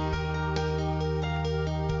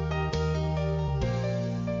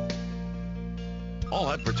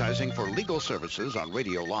 All advertising for legal services on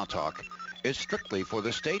Radio Law Talk is strictly for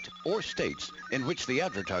the state or states in which the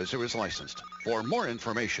advertiser is licensed. For more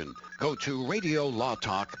information, go to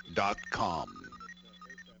radiolawtalk.com.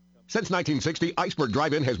 Since 1960, Iceberg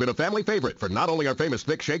Drive-In has been a family favorite for not only our famous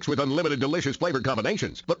thick shakes with unlimited delicious flavored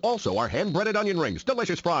combinations, but also our hand-breaded onion rings,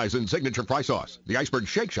 delicious fries, and signature fry sauce. The Iceberg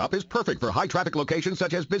Shake Shop is perfect for high-traffic locations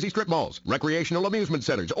such as busy strip malls, recreational amusement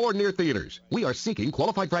centers, or near theaters. We are seeking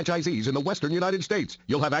qualified franchisees in the western United States.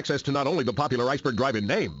 You'll have access to not only the popular Iceberg Drive-In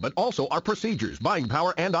name, but also our procedures, buying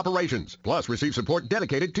power, and operations. Plus, receive support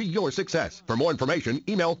dedicated to your success. For more information,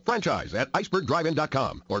 email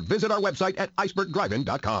franchise@icebergdrivein.com or visit our website at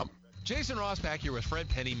icebergdrivein.com. Jason Rosbach here with Fred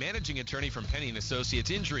Penny, managing attorney from Penny & Associates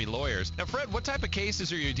Injury Lawyers. Now, Fred, what type of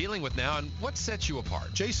cases are you dealing with now, and what sets you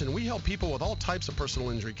apart? Jason, we help people with all types of personal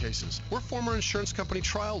injury cases. We're former insurance company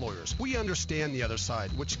trial lawyers. We understand the other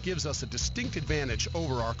side, which gives us a distinct advantage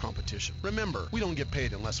over our competition. Remember, we don't get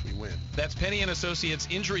paid unless we win. That's Penny & Associates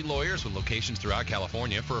Injury Lawyers with locations throughout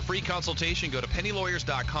California. For a free consultation, go to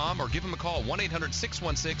pennylawyers.com or give them a call,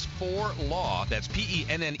 1-800-616-4LAW. That's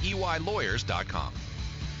PENNEY lawyers.com.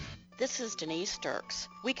 This is Denise Dirks.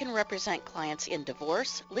 We can represent clients in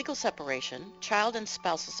divorce, legal separation, child and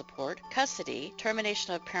spousal support, custody,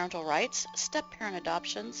 termination of parental rights, step-parent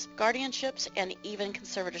adoptions, guardianships, and even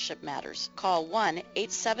conservatorship matters. Call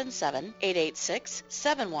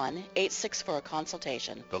 1-877-886-7186 for a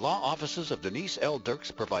consultation. The law offices of Denise L. Dirks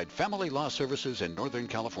provide family law services in Northern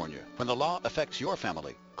California. When the law affects your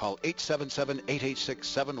family, call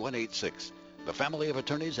 877-886-7186. The family of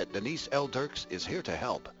attorneys at Denise L. Dirks is here to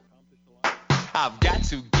help. I've got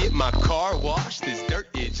to get my car washed. This dirt,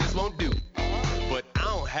 it just won't do. But I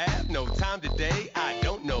don't have no time today. I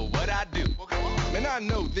don't know what I do. Man, I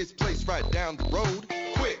know this place right down the road.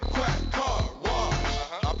 Quick, Quack Car Wash.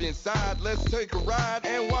 Hop inside, let's take a ride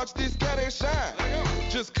and watch this cat and shine.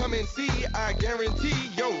 Just come and see, I guarantee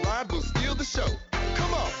your ride will steal the show.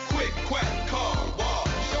 Come on, Quick, Quack Car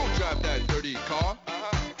Wash. Don't drive that dirty car.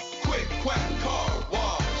 Quick, Quack Car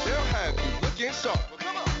Wash. They'll have you looking sharp.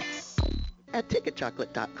 At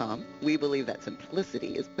TicketChocolate.com, we believe that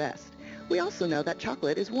simplicity is best. We also know that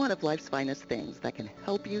chocolate is one of life's finest things that can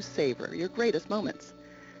help you savor your greatest moments.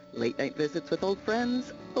 Late-night visits with old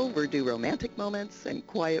friends, overdue romantic moments, and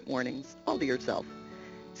quiet mornings, all to yourself.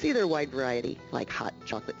 See their wide variety, like hot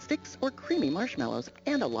chocolate sticks or creamy marshmallows,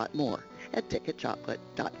 and a lot more at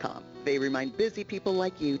TicketChocolate.com. They remind busy people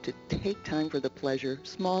like you to take time for the pleasure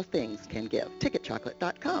small things can give.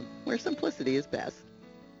 TicketChocolate.com, where simplicity is best.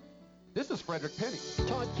 This is Frederick Penny,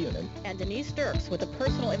 Todd Cunin, and Denise Dirks with a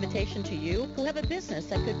personal invitation to you who have a business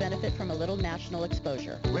that could benefit from a little national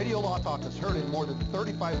exposure. Radio Law Talk is heard in more than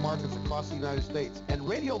 35 markets across the United States, and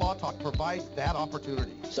Radio Law Talk provides that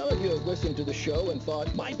opportunity. Some of you have listened to the show and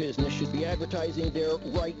thought, my business should be advertising there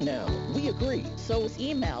right now. We agree. So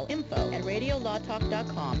email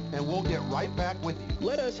info@radiolawtalk.com, and we'll get right back with you.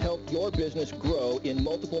 Let us help your business grow in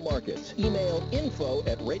multiple markets. Email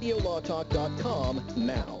info@radiolawtalk.com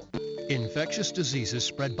now. Infectious diseases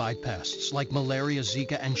spread by pests like malaria,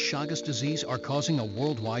 Zika, and Chagas disease are causing a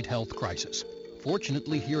worldwide health crisis.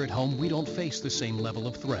 Fortunately, here at home, we don't face the same level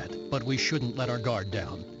of threat, but we shouldn't let our guard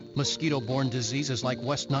down. Mosquito-borne diseases like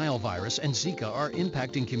West Nile virus and Zika are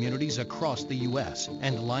impacting communities across the U.S.,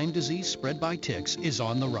 and Lyme disease spread by ticks is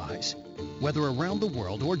on the rise. Whether around the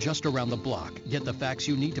world or just around the block, get the facts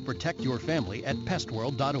you need to protect your family at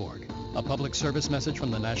pestworld.org. A public service message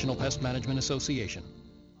from the National Pest Management Association.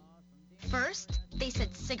 First, they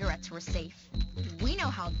said cigarettes were safe. We know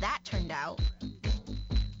how that turned out.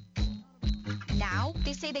 Now,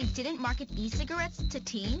 they say they didn't market e-cigarettes to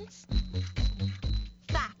teens.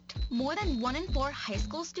 Fact, more than 1 in 4 high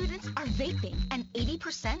school students are vaping, and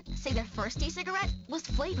 80% say their first e-cigarette was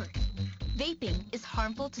flavored. Vaping is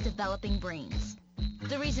harmful to developing brains.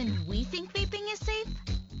 The reason we think vaping is safe?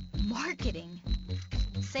 Marketing.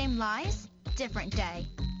 Same lies, different day.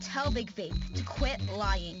 Tell Big Vape to quit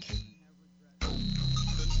lying.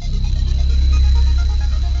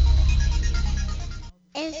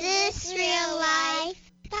 Is this real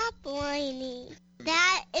life? Stop whining.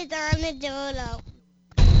 That is Armadillo.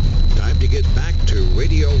 Time to get back to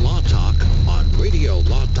Radio Law Talk on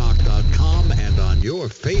RadioLawTalk.com and on your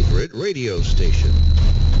favorite radio station.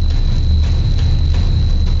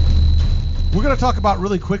 We're going to talk about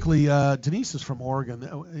really quickly, Denise is from Oregon.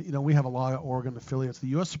 You know, we have a lot of Oregon affiliates. The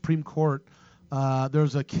U.S. Supreme Court,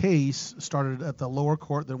 there's a case started at the lower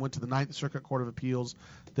court, then went to the Ninth Circuit Court of Appeals,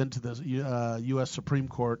 then to the U.S. Supreme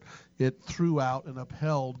Court. It threw out and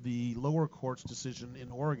upheld the lower court's decision in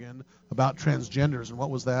Oregon about transgenders. And what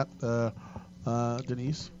was that,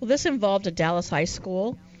 Denise? Well, this involved a Dallas high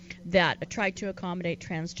school that tried to accommodate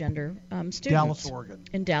transgender students. Dallas, Oregon.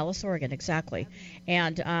 In Dallas, Oregon, exactly.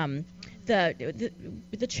 And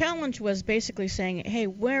the challenge was basically saying, hey,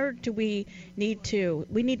 where do we need to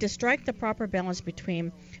strike the proper balance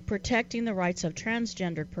between protecting the rights of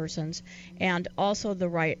transgendered persons and also the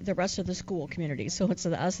rest of the school community. So it's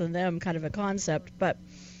an us and them kind of a concept. But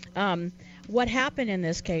what happened in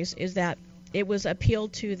this case is that it was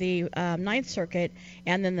appealed to the Ninth Circuit,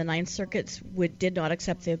 and then the Ninth Circuit did not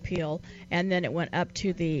accept the appeal, and then it went up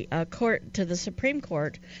to the Supreme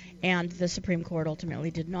Court, and the Supreme Court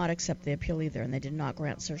ultimately did not accept the appeal either, and they did not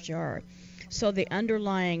grant certiorari. So the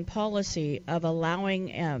underlying policy of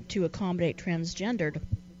allowing to accommodate transgendered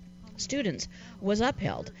students was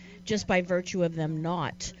upheld just by virtue of them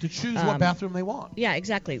not to choose what bathroom they want. Yeah,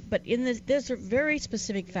 exactly. But there's very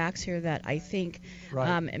specific facts here that I think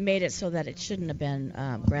made it so that it shouldn't have been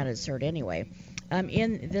granted cert anyway.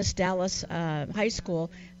 In this Dallas high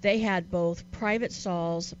school, they had both private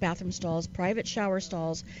stalls, bathroom stalls, private shower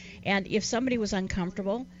stalls, and if somebody was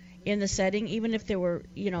uncomfortable in the setting, even if they were,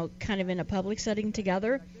 kind of in a public setting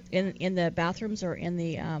together in the bathrooms or in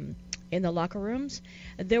the locker rooms,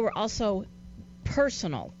 there were also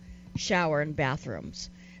personal shower and bathrooms.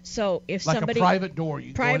 So if like somebody a private door,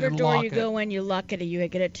 you go in, you lock it, and you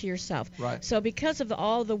get it to yourself. Right. So because of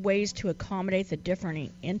all the ways to accommodate the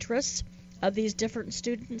different interests of these different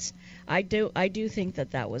students, I do think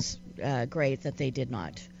that was great that they did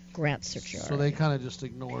not grant certiorari. So they kind of just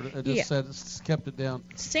ignored it. It just kept it down.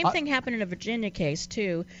 Same thing happened in a Virginia case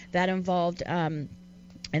too that involved in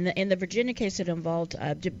the Virginia case it involved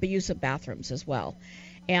the use of bathrooms as well,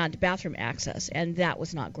 and bathroom access, and that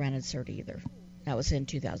was not granted cert either. That was in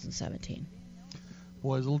 2017.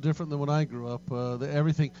 Boy, it's a little different than when I grew up.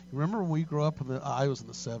 Everything. Remember when we grew up? I was in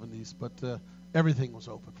the 70s, but everything was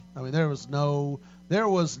open. I mean, there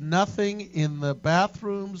was nothing in the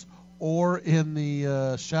bathrooms or in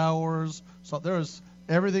the showers. So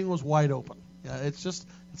everything was wide open. It's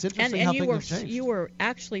interesting how things have changed. You were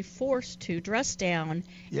actually forced to dress down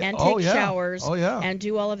and take showers and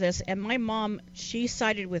do all of this. And my mom, she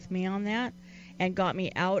sided with me on that and got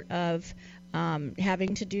me out of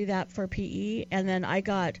having to do that for PE. And then I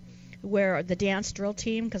got where the dance drill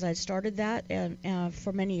team, because I started that and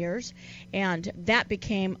for many years, and that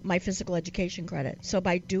became my physical education credit. So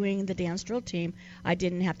by doing the dance drill team, I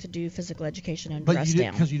didn't have to do physical education and dress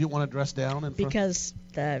down. Because you didn't want to dress down? Because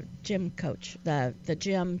the gym coach, the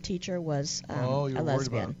gym teacher was a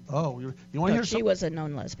lesbian. You want to hear something? She was a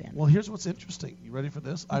known lesbian. Well, here's what's interesting. You ready for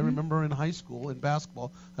this? I remember in high school in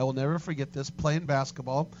basketball, I will never forget this, playing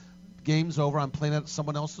basketball. Game's over. I'm playing at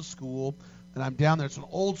someone else's school, and I'm down there. It's an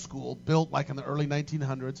old school built like in the early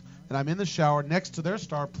 1900s, and I'm in the shower next to their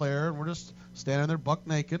star player, and we're just standing there buck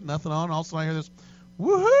naked, nothing on. All of a sudden I hear this,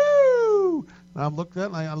 woohoo! And I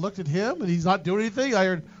looked at him, and he's not doing anything. I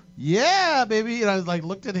heard, yeah, baby. And I was like,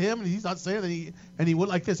 looked at him, and he's not saying anything. And he went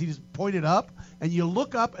like this. He just pointed up, and you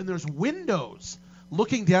look up, and there's windows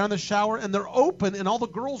looking down in the shower, and they're open, and all the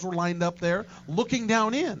girls were lined up there looking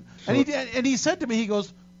down in. So and he said to me, he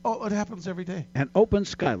goes, oh, it happens every day. An open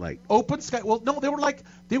skylight. Open sky. Well, no, they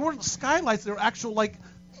weren't skylights. They were actual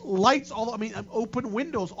lights. Open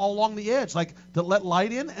windows all along the edge, like to let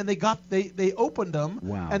light in. And they opened them.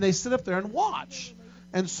 Wow. And they sit up there and watch.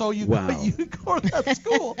 And so you Wow. go to that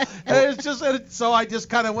school. And it's just so I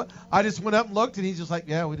just went up and looked, and he's just like,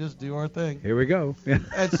 yeah, we just do our thing. Here we go.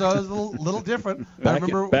 And so it was a little different. I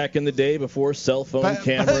remember back in the day before cell phone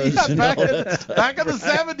cameras. Yeah, and all that. back in the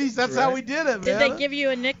 70s, that's how we did it. Did man. they give you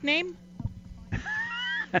a nickname?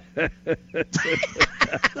 Denise.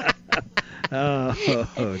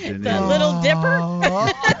 The Little Dipper?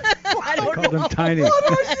 I don't Called know. him Tiny.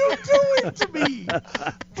 What are you doing to me?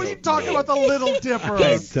 What are you talking about, the Little Dipper?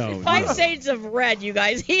 Five Shades of Red, you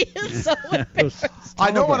guys. He is so embarrassed.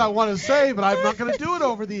 I know what I want to say, but I'm not going to do it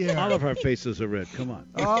over the air. All of our faces are red. Come on.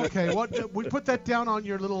 Okay, we put that down on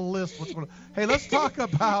your little list. Hey, let's talk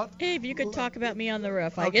about. Abe, you could talk about me on the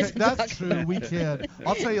roof. I Okay, guess that's true. We can.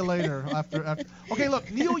 I'll tell you later. After. Okay,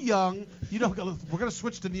 look, Neil Young. We're going to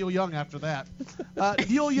switch to Neil Young after that.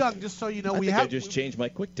 Neil Young, just so you know, I just changed my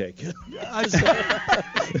quick take.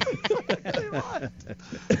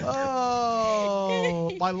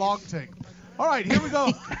 Oh, my long take. All right, here we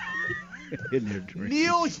go. In your drink.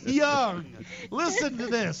 Neil Young. Listen to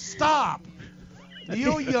this. Stop.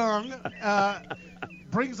 Neil Young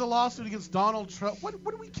brings a lawsuit against Donald Trump. What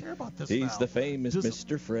do we care about this He's now? the famous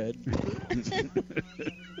Mr. Fred.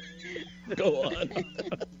 Go on.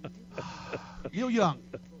 Neil Young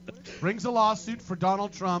brings a lawsuit for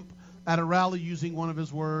Donald Trump at a rally using one of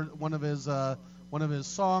his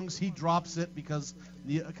songs. He drops it because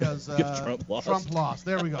Trump lost.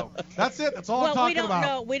 There we go. That's it. That's all I'm talking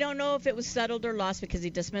about. We don't know if it was settled or lost because he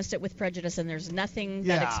dismissed it with prejudice, and there's nothing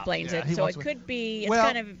that explains it. So it could be. It's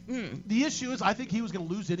kind of. The issue is, I think he was going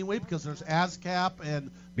to lose anyway because there's ASCAP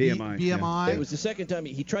and BMI. BMI. It was the second time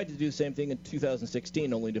he tried to do the same thing in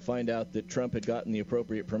 2016, only to find out that Trump had gotten the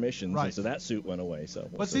appropriate permissions, and so that suit went away. So.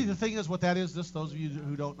 But see, the thing is, what that is, those of you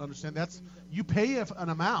who don't understand, that's you pay an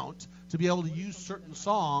amount to be able to use certain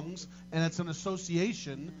songs, and it's an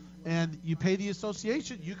association, and you pay the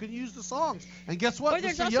association, you can use the songs. And guess what? Or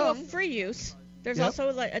there's Mr. also Young, a free use. There's Yep.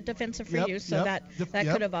 also like a defensive free use, so that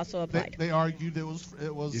could have also applied. They argued it was.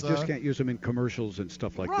 You just can't use them in commercials and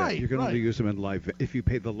stuff like that. Right, You can right. only use them in live. If you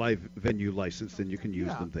pay the live venue license, then you can use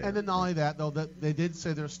them there. And then not only that, though, that they did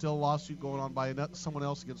say there's still a lawsuit going on by someone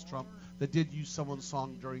else against Trump that did use someone's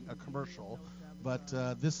song during a commercial, but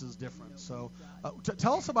this is different. So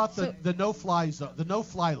tell us about the no-fly zone, the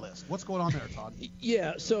no-fly list. What's going on there, Todd?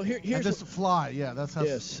 Yeah. So here's and this fly. Yeah, that's how.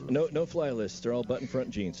 Yes. No fly lists. They're all button front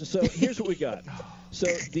jeans. So here's what we got. So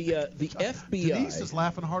the FBI. Denise is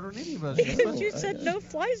laughing harder than any of us. You said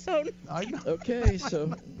no-fly zone. I know. Okay,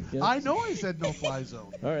 so. Yeah. I know I said no-fly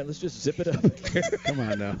zone. All right, let's just zip it up. Come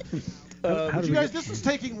on now. You guys, this is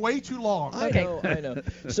taking way too long. I know.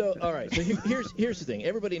 So, all right. So here's the thing.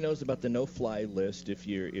 Everybody knows about the no-fly list. If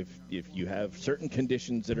you have certain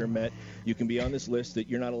conditions that are met, you can be on this list that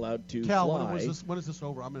you're not allowed to Cal, fly. when is this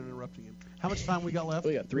over? I'm interrupting you. How much time we got left?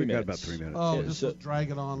 We got 3 minutes. Got about 3 minutes. Oh, just drag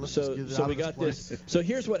it on. Let's just get it out we of this got place. this. So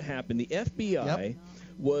here's what happened. The FBI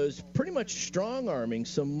was pretty much strong-arming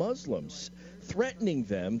some Muslims, threatening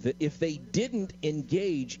them that if they didn't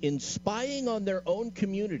engage in spying on their own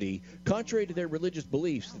community, contrary to their religious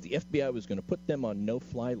beliefs, that the FBI was going to put them on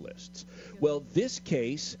no-fly lists. Well, this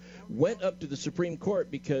case went up to the Supreme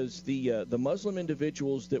Court because the Muslim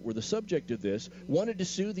individuals that were the subject of this wanted to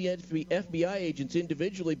sue the FBI agents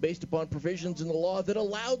individually based upon provisions in the law that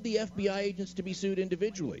allowed the FBI agents to be sued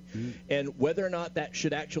individually. And whether or not that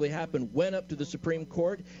should actually happen went up to the Supreme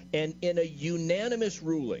Court, and in a unanimous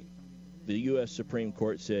ruling, the U.S. Supreme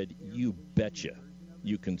Court said, you betcha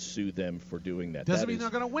you can sue them for doing that. Doesn't mean they're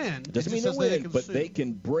going to win. Doesn't mean they'll win, but they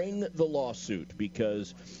can bring the lawsuit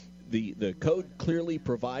because the code clearly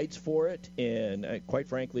provides for it, and quite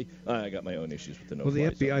frankly, I got my own issues with the no-fly zone. Will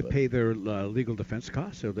the FBI zone, pay their legal defense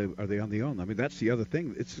costs, or are they on their own? I mean, that's the other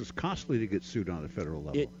thing. It's just costly to get sued on a federal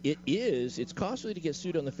level. It is. It's costly to get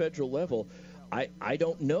sued on the federal level. I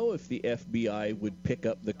don't know if the FBI would pick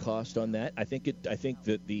up the cost on that. I think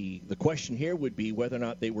that the question here would be whether or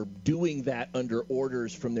not they were doing that under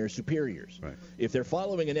orders from their superiors. Right. If they're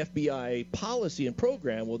following an FBI policy and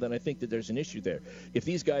program, well, then I think that there's an issue there. If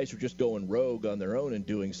these guys are just going rogue on their own and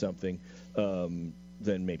doing something,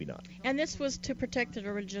 then maybe not. And this was to protect the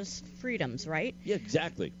religious freedoms, right? Yeah,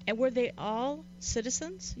 exactly. And were they all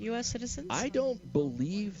citizens, U.S. citizens? I don't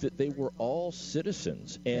believe that they were all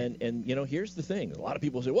citizens. And here's the thing. A lot of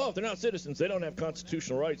people say, well, if they're not citizens, they don't have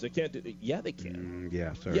constitutional rights. They can't do it. Yeah, they can.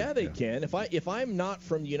 They can. If I'm not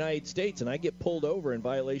from the United States and I get pulled over in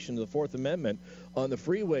violation of the Fourth Amendment on the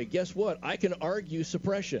freeway, guess what? I can argue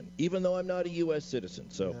suppression, even though I'm not a U.S. citizen.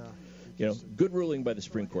 So... good ruling by the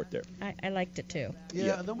Supreme Court there. I liked it too.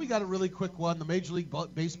 Yeah, and then we got a really quick one. The Major League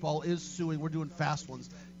Baseball is suing. We're doing fast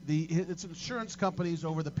ones. It's insurance companies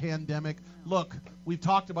over the pandemic. Look, we've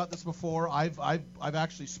talked about this before. I've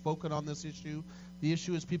actually spoken on this issue. The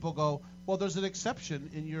issue is people go, well, there's an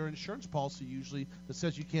exception in your insurance policy usually that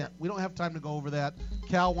says you can't. We don't have time to go over that.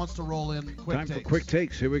 Cal wants to roll in quick takes. Time for quick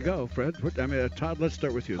takes. Here we go, Fred. Todd, let's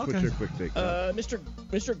start with you. Okay. What's your quick take?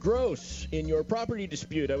 Mr. Gross, in your property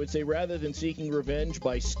dispute, I would say rather than seeking revenge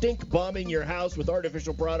by stink bombing your house with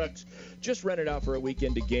artificial products, just rent it out for a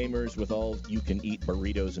weekend to gamers with all you can eat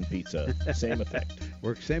burritos and pizza. Same effect.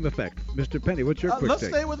 Same effect. Mr. Penny, what's your quick let's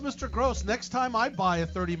take? Let's stay with Mr. Gross. Next time I buy a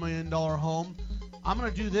 $30 million home, I'm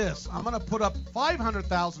going to do this. I'm going to put up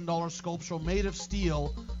 $500,000 sculpture made of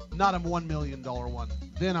steel, not a $1 million one.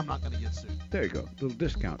 Then I'm not going to get sued. There you go. A little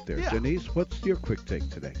discount there. Yeah. Denise, what's your quick take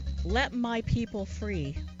today? Let my people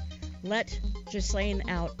free. Let Ghislaine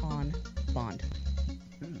out on bond.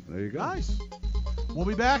 Yeah, there you go. Nice. We'll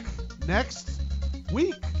be back next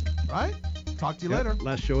week, right? Talk to you later.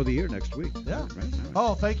 Last show of the year next week. Yeah. Right.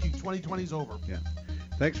 Oh, thank you. 2020's over. Yeah.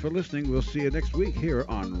 Thanks for listening. We'll see you next week here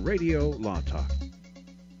on Radio Law Talk.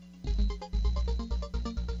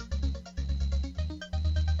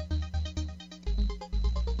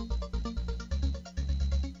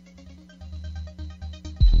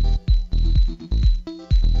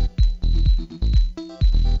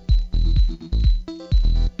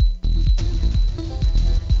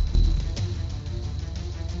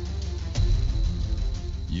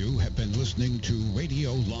 Listening to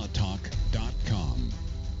RadioLawTalk.com,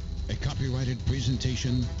 a copyrighted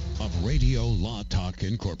presentation of Radio Law Talk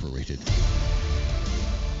Incorporated.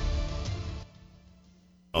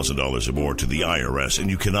 $1,000 or more to the IRS and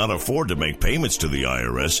you cannot afford to make payments to the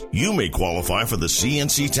IRS, you may qualify for the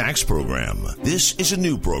CNC tax program. This is a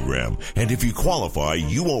new program, and if you qualify,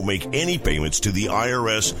 you won't make any payments to the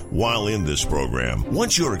IRS while in this program.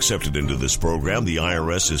 Once you're accepted into this program, the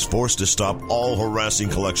IRS is forced to stop all harassing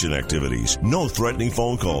collection activities. No threatening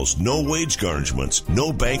phone calls, no wage garnishments,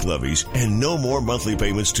 no bank levies, and no more monthly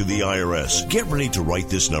payments to the IRS. Get ready to write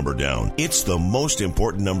this number down. It's the most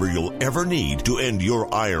important number you'll ever need to end your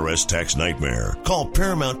IRS tax nightmare. Call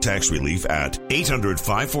Paramount Tax Relief at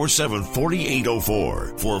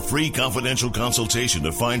 800-547-4804 for a free confidential consultation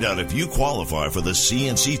to find out if you qualify for the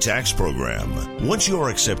CNC tax program. Once you are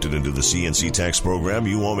accepted into the CNC tax program,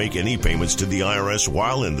 you won't make any payments to the IRS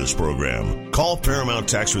while in this program. Call Paramount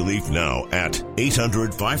Tax Relief now at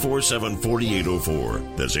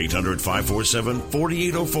 800-547-4804. That's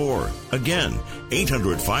 800-547-4804. Again,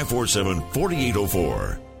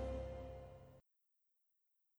 800-547-4804.